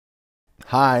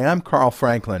Hi, I'm Carl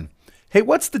Franklin. Hey,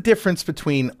 what's the difference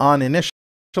between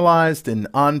onInitialized and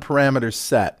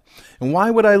onParameterSet? And why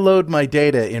would I load my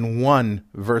data in one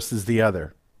versus the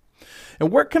other?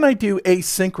 And where can I do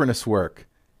asynchronous work?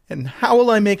 And how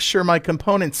will I make sure my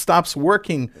component stops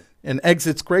working and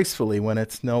exits gracefully when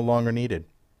it's no longer needed?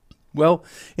 Well,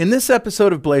 in this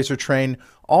episode of Blazor Train,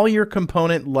 all your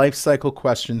component lifecycle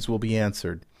questions will be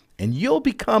answered, and you'll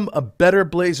become a better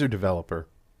Blazor developer.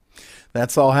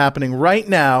 That's all happening right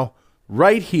now,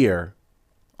 right here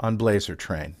on Blazor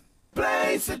Train.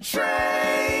 Blazor Train!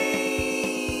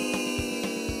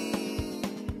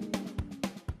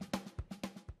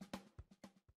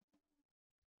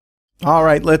 All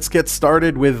right, let's get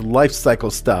started with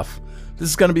lifecycle stuff. This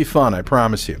is going to be fun, I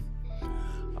promise you.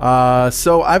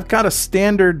 So I've got a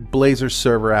standard Blazor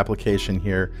server application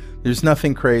here. There's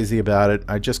nothing crazy about it.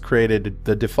 I just created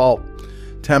the default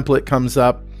template comes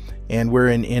up, and we're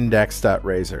in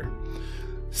index.razor.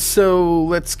 So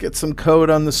let's get some code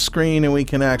on the screen and we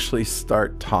can actually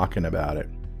start talking about it.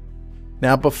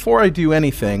 Now, before I do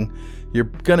anything, you're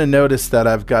going to notice that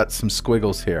I've got some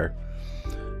squiggles here.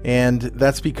 And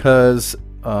that's because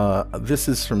this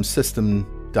is from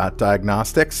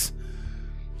system.diagnostics.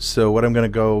 So what I'm going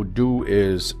to go do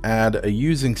is add a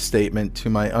using statement to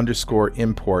my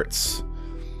 _imports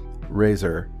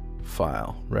razor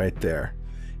file right there.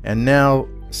 And now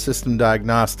system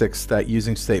diagnostics, that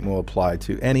using statement will apply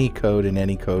to any code in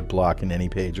any code block in any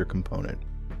page or component.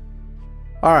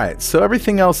 All right, so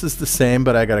everything else is the same,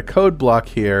 but I got a code block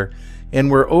here,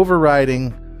 and we're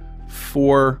overriding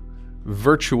 4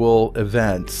 virtual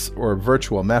events, or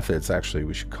virtual methods actually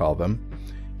we should call them,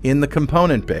 in the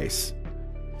component base.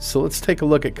 So let's take a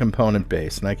look at component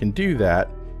base, and I can do that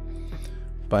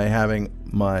by having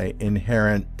my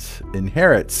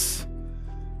inherits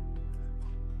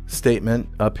statement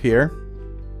up here.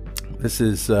 This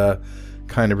is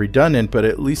kind of redundant, but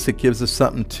at least it gives us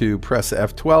something to press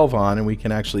F12 on, and we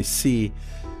can actually see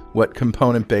what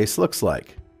component base looks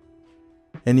like.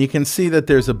 And you can see that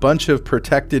there's a bunch of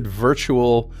protected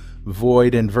virtual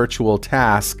void and virtual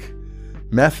task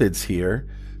methods here.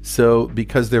 So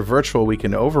because they're virtual, we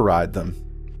can override them.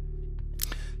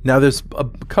 Now there's a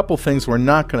couple things we're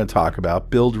not going to talk about.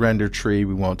 Build render tree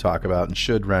we won't talk about, and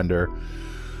should render.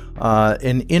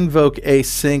 An invoke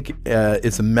async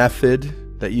is a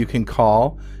method that you can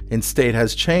call, and state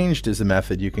has changed is a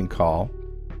method you can call.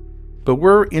 But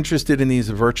we're interested in these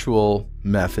virtual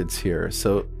methods here.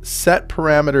 So set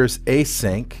parameters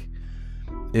async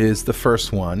is the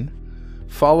first one,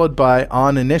 followed by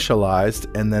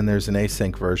onInitialized, and then there's an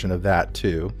async version of that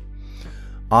too.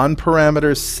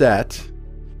 onParameterSet,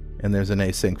 and there's an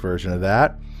async version of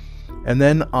that. And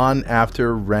then on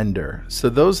after render. So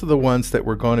those are the ones that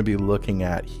we're going to be looking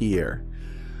at here.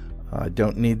 I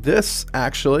don't need this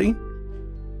actually.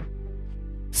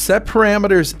 Set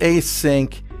parameters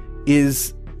async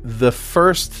is the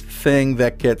first thing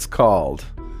that gets called.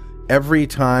 Every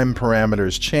time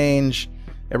parameters change,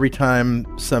 every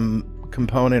time some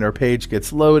component or page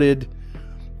gets loaded,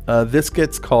 this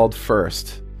gets called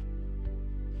first.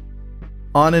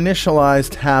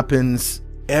 onInitialized happens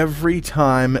every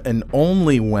time and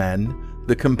only when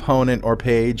the component or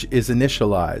page is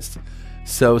initialized.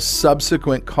 So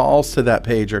subsequent calls to that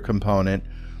page or component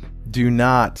do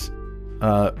not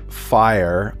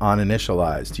fire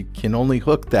onInitialized. You can only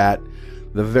hook that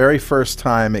the very first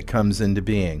time it comes into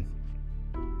being.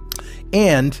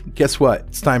 And guess what?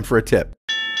 It's time for a tip.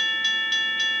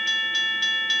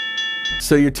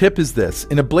 So your tip is this.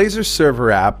 In a Blazor server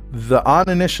app, the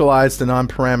onInitialized and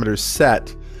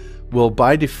onParameterSet will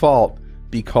by default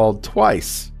be called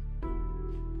twice.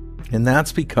 And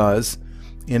that's because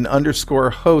in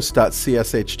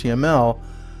 _host.cshtml,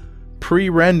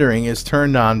 pre-rendering is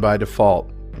turned on by default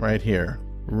right here.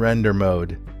 Render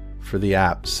mode for the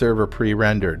app, server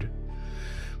pre-rendered.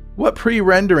 What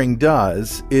pre-rendering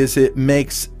does is it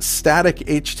makes static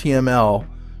HTML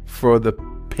for the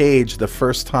page the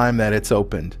first time that it's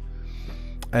opened.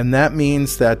 And that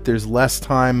means that there's less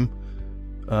time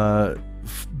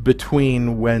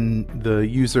between when the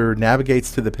user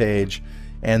navigates to the page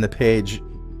and the page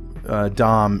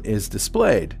DOM is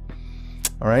displayed.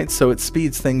 All right, so it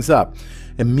speeds things up.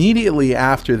 Immediately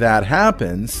after that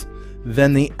happens,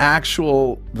 then the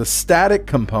static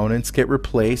components get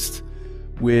replaced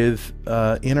with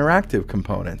interactive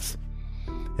components.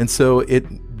 And so it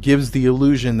gives the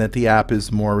illusion that the app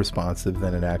is more responsive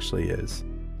than it actually is.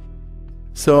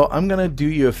 So I'm going to do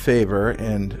you a favor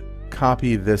and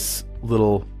copy this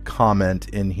little comment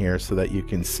in here so that you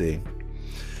can see.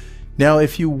 Now,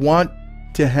 if you want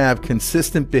to have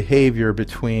consistent behavior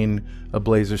between a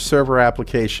Blazor server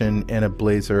application and a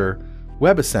Blazor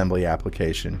WebAssembly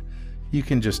application, you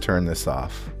can just turn this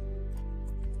off.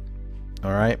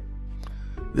 All right.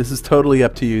 This is totally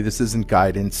up to you. This isn't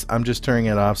guidance. I'm just turning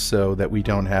it off so that we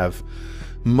don't have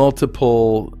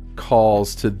multiple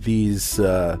calls to these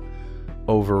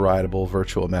overridable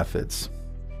virtual methods.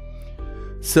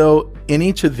 So in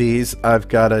each of these, I've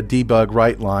got a debug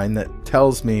write line that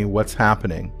tells me what's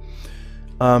happening.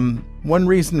 One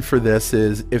reason for this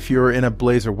is if you're in a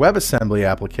Blazor WebAssembly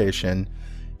application,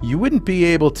 you wouldn't be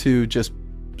able to just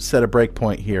set a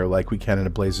breakpoint here like we can in a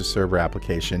Blazor server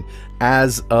application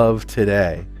as of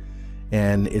today.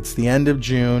 And it's the end of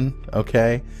June,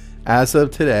 okay? As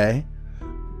of today,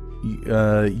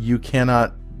 you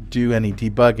cannot do any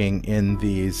debugging in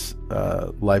these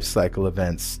lifecycle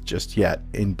events just yet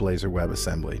in Blazor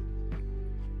WebAssembly.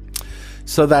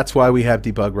 So that's why we have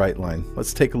debug write line.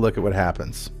 Let's take a look at what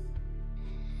happens.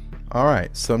 All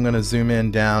right, so I'm going to zoom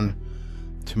in down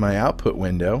to my output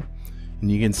window,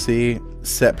 and you can see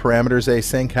set parameters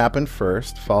async happened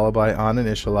first, followed by on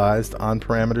initialized, on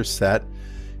parameters set,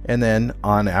 and then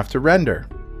on after render.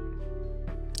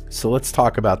 So let's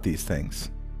talk about these things.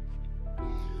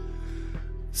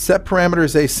 Set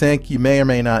parameters async you may or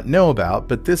may not know about,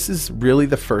 but this is really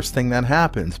the first thing that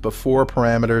happens before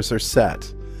parameters are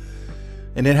set.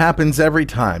 And it happens every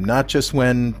time, not just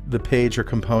when the page or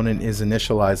component is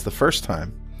initialized the first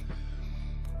time.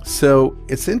 So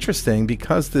it's interesting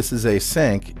because this is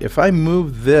async. If I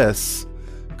move this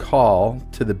call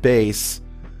to the base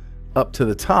up to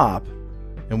the top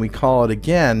and we call it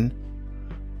again,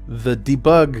 the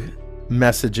debug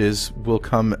messages will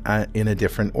come in a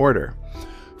different order.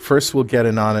 First we'll get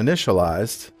an on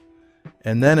initialized,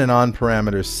 and then an on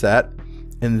parameters set,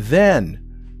 and then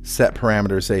set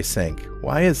parameters async.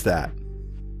 Why is that?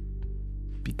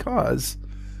 Because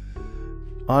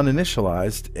on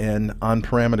initialized and on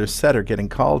parameters set are getting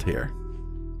called here.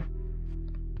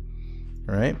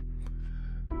 All right?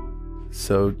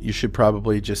 So you should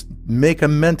probably just make a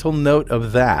mental note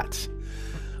of that.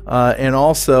 And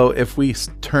also, if we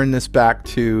turn this back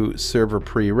to server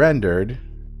pre-rendered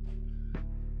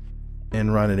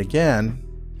and run it again,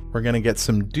 we're going to get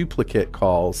some duplicate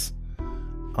calls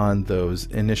on those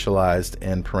initialized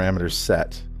and parameters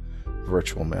set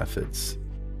virtual methods.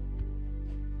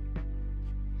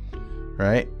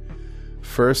 Right?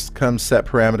 First comes set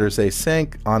parameters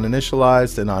async, on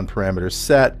initialized and on parameters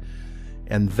set,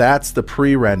 and that's the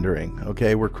pre-rendering.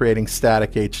 Okay, we're creating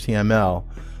static HTML.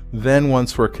 Then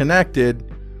once we're connected,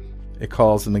 it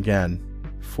calls them again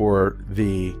for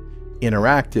the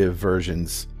interactive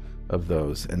versions of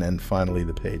those, and then finally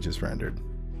the page is rendered.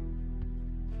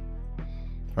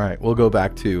 All right, we'll go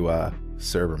back to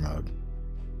server mode.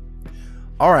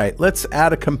 All right, let's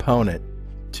add a component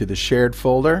to the shared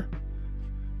folder.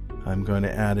 I'm going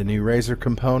to add a new Blazor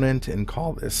component and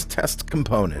call this test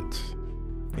component.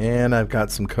 And I've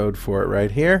got some code for it right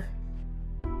here.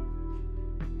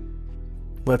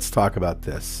 Let's talk about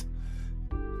this.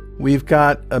 We've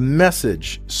got a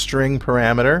message string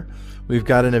parameter. We've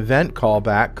got an event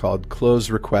callback called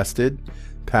close requested,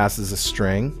 passes a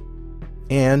string,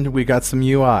 and we got some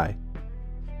UI.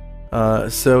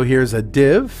 So here's a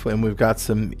div, and we've got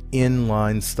some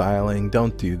inline styling.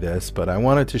 Don't do this, but I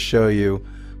wanted to show you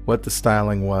what the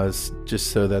styling was, just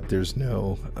so that there's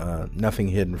nothing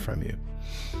hidden from you.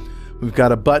 We've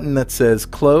got a button that says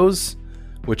close,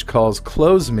 which calls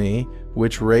close me,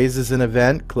 which raises an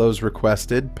event, close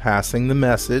requested, passing the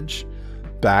message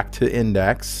back to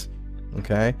index.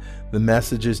 Okay, the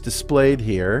message is displayed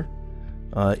here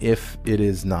if it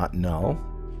is not null,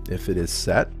 if it is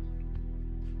set.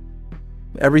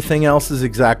 Everything else is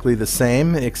exactly the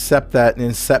same, except that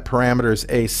in set parameters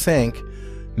async,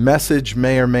 message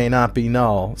may or may not be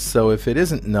null. So if it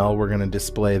isn't null, we're going to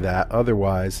display that.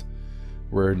 Otherwise,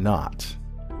 we're not.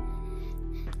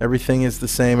 Everything is the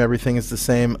same. Everything is the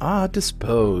same.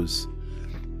 Dispose.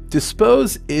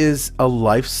 Dispose is a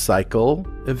life cycle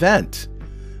event.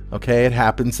 Okay, it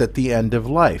happens at the end of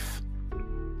life.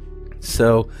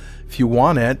 So if you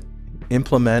want it,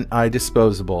 implement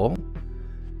iDisposable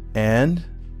and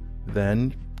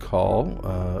then call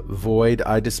void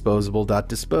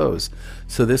iDisposable.dispose.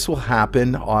 So this will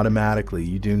happen automatically.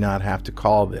 You do not have to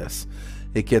call this.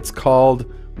 It gets called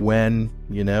when,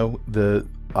 the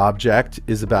object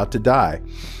is about to die.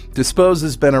 Dispose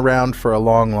has been around for a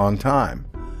long, long time,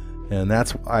 and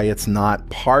that's why it's not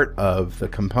part of the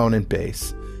component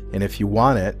base. And if you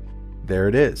want it, there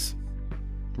it is.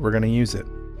 We're going to use it.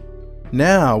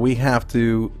 Now we have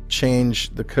to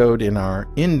change the code in our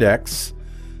index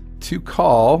to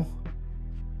call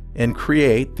and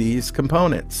create these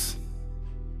components.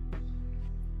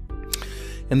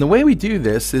 And the way we do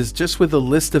this is just with a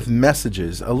list of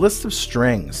messages, a list of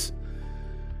strings.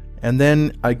 And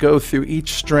then I go through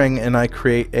each string and I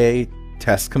create a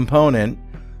test component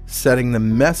setting the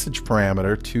message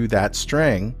parameter to that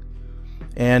string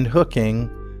and hooking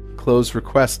close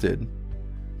requested,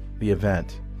 the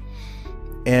event.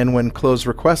 And when close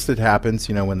requested happens,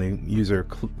 you know, when the user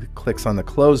clicks on the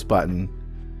close button,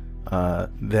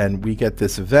 then we get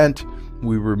this event.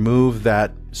 We remove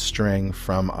that string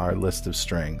from our list of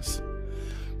strings.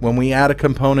 When we add a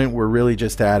component, we're really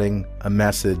just adding a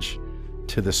message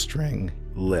to the string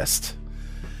list.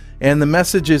 And the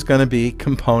message is going to be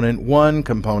component 1,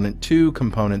 component 2,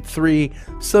 component 3,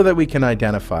 so that we can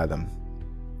identify them.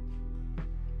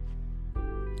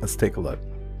 Let's take a look.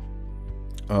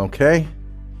 Okay.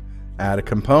 Add a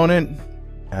component,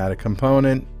 add a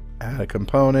component, add a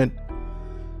component,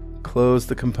 close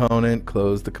the component,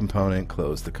 close the component,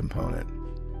 close the component.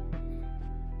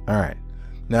 All right.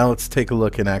 Now let's take a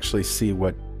look and actually see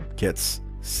what gets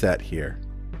set here.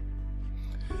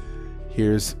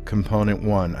 Here's component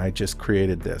 1. I just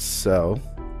created this. So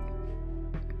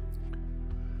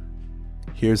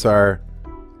here's our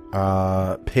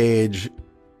page.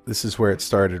 This is where it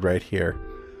started right here.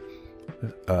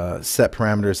 Set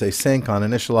parameters async on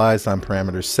initialized, on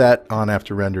parameters set, on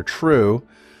after render true.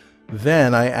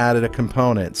 Then I added a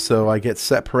component. So I get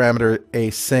set parameter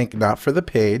async not for the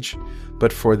page,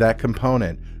 but for that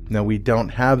component. Now we don't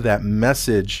have that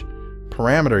message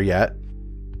parameter yet,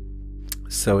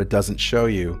 so it doesn't show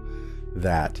you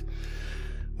that.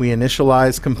 We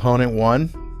initialize component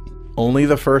 1 only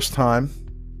the first time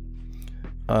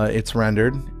it's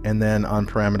rendered, and then on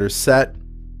parameters set,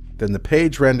 then the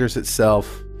page renders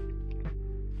itself,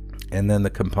 and then the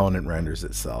component renders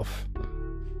itself.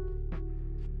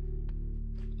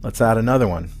 Let's add another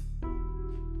one.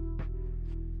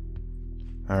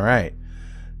 All right.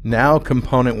 Now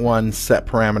component 1 set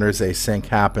parameters async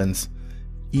happens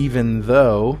even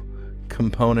though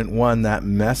component 1, that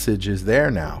message is there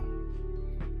now,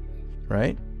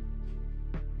 right?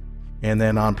 And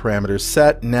then on parameters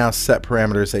set, now set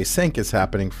parameters async is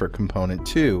happening for component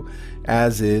 2,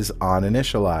 as is on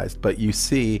initialized. But you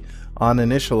see, on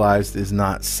initialized is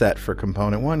not set for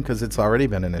component 1 because it's already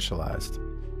been initialized.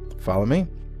 Follow me?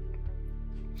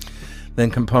 Then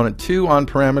component 2 on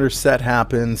parameters set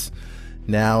happens.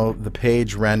 Now the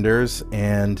page renders,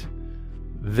 and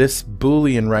this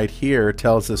Boolean right here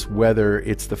tells us whether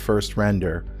it's the first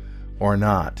render or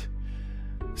not.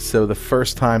 So the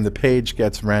first time the page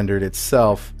gets rendered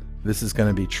itself, this is going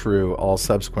to be true. All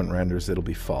subsequent renders, it'll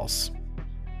be false.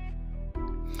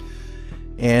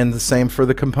 And the same for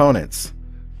the components.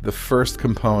 The first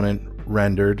component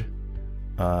rendered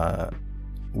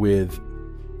with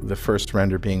the first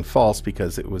render being false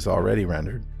because it was already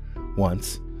rendered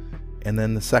once. And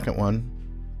then the second one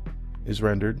is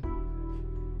rendered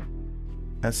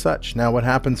as such. Now what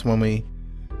happens when we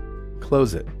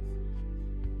close it?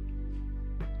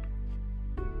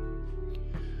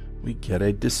 We get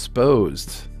a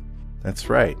disposed. That's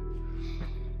right.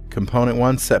 Component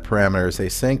 1 set parameters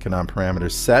async, and on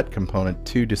parameters set, component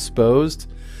 2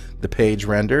 disposed, the page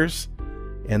renders,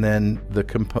 and then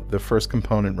the first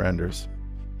component renders.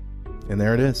 And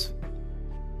there it is.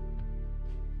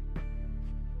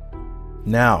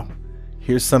 Now,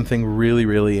 here's something really,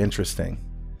 really interesting.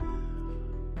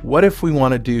 What if we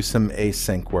want to do some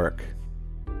async work?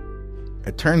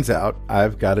 It turns out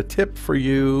I've got a tip for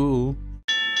you.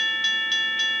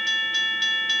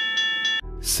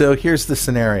 So here's the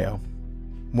scenario.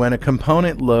 When a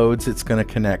component loads, it's going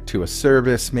to connect to a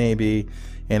service maybe,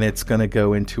 and it's going to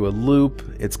go into a loop.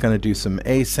 It's going to do some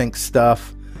async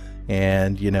stuff,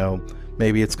 and you know,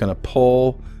 maybe it's going to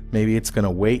pull, maybe it's going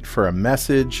to wait for a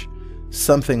message,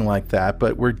 something like that.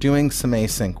 But we're doing some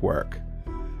async work.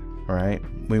 All right?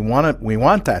 We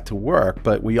want that to work,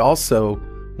 but we also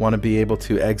want to be able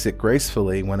to exit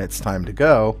gracefully when it's time to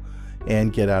go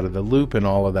and get out of the loop and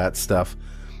all of that stuff.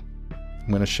 I'm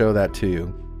going to show that to you,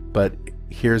 but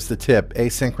here's the tip.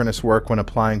 Asynchronous work when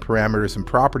applying parameters and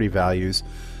property values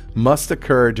must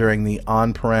occur during the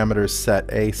onParameters set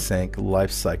async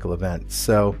lifecycle event.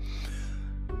 So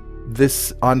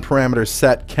this onParameters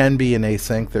set can be an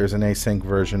async. There's an async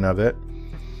version of it,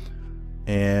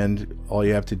 and all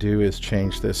you have to do is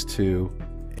change this to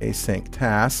async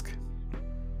task.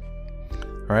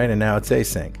 All right, and now it's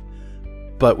async,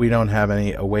 but we don't have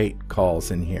any await calls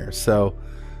in here. So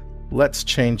let's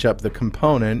change up the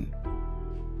component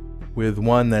with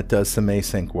one that does some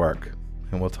async work,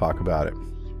 and we'll talk about it.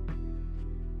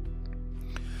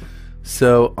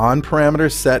 So on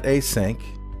parameters set async,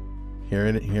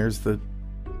 here's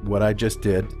what I just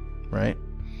did, right?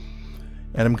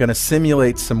 and I'm going to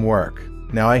simulate some work.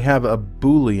 Now I have a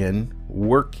Boolean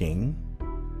working,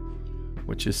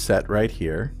 which is set right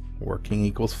here. Working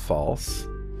equals false.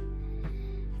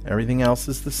 Everything else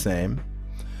is the same.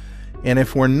 And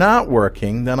if we're not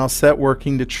working, then I'll set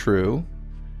working to true,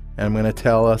 and I'm going to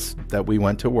tell us that we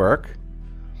went to work,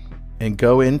 and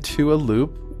go into a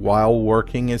loop while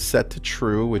working is set to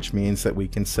true, which means that we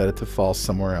can set it to false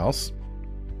somewhere else.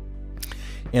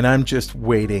 And I'm just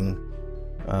waiting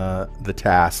the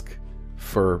task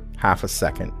for half a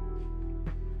second.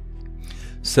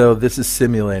 So this is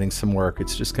simulating some work.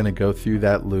 It's just going to go through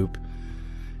that loop.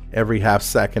 Every half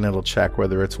second it'll check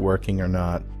whether it's working or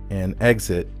not, and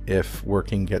exit if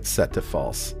working gets set to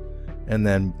false. And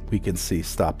then we can see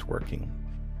stopped working.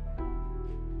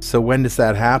 So when does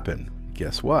that happen?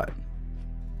 Guess what?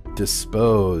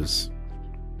 Dispose.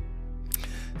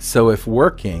 So if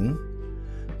working,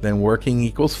 then working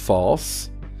equals false.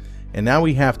 And now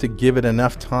we have to give it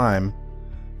enough time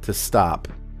to stop,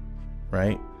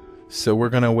 right? So we're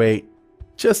going to wait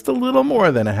just a little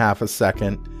more than a half a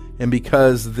second. And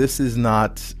because this is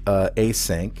not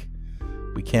async,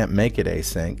 we can't make it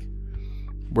async,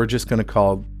 we're just going to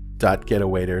call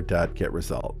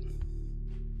 .getAwaiter.getResult.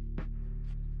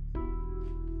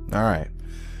 All right.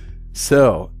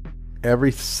 So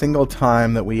every single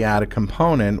time that we add a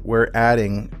component, we're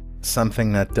adding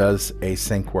something that does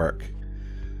async work.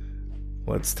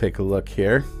 Let's take a look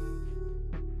here.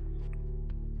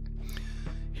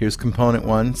 Here's component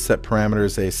 1, set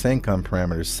parameters async on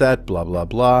parameters set, blah, blah,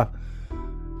 blah.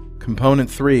 Component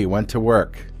 3 went to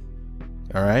work.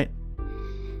 All right.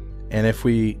 And if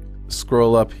we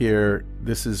scroll up here,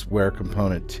 this is where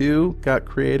component 2 got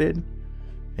created.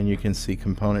 And you can see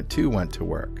component 2 went to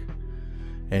work.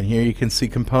 And here you can see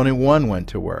component 1 went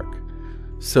to work.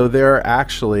 So there are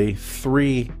actually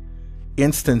 3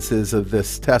 instances of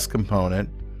this test component,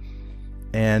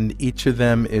 and each of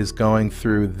them is going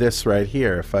through this right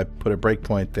here. If I put a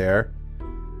breakpoint there,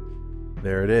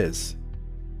 there it is.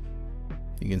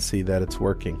 You can see that it's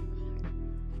working.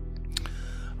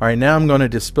 All right, now I'm going to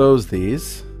dispose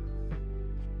these.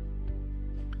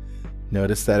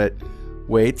 Notice that it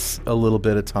waits a little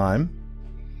bit of time.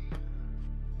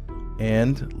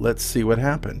 And let's see what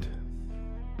happened.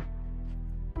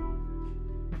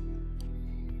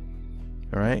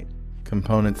 All right,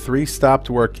 component 3 stopped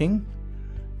working.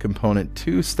 Component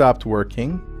 2 stopped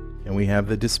working, and we have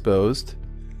the disposed.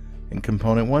 And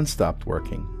component 1 stopped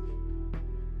working.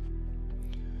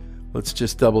 Let's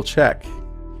just double check.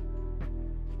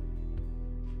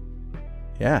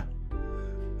 Yeah,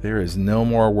 there is no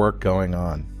more work going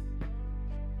on.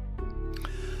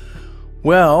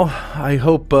 Well, I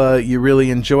hope you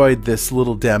really enjoyed this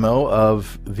little demo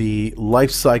of the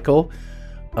life cycle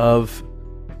of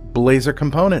Blazor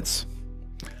components.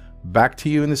 Back to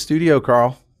you in the studio,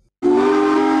 Carl.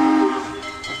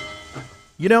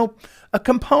 You know, a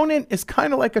component is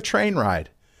kind of like a train ride.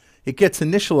 It gets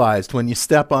initialized when you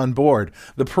step on board.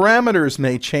 The parameters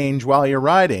may change while you're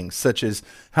riding, such as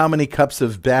how many cups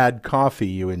of bad coffee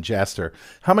you ingest or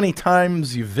how many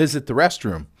times you visit the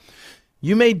restroom.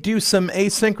 You may do some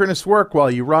asynchronous work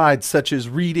while you ride, such as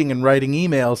reading and writing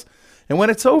emails, and when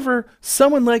it's over,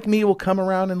 someone like me will come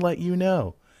around and let you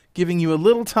know, giving you a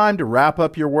little time to wrap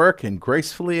up your work and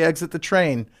gracefully exit the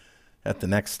train at the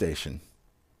next station.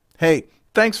 Hey,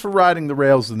 thanks for riding the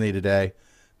rails with me today.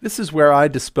 This is where I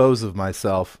dispose of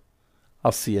myself.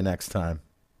 I'll see you next time.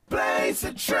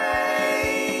 Blazor Train.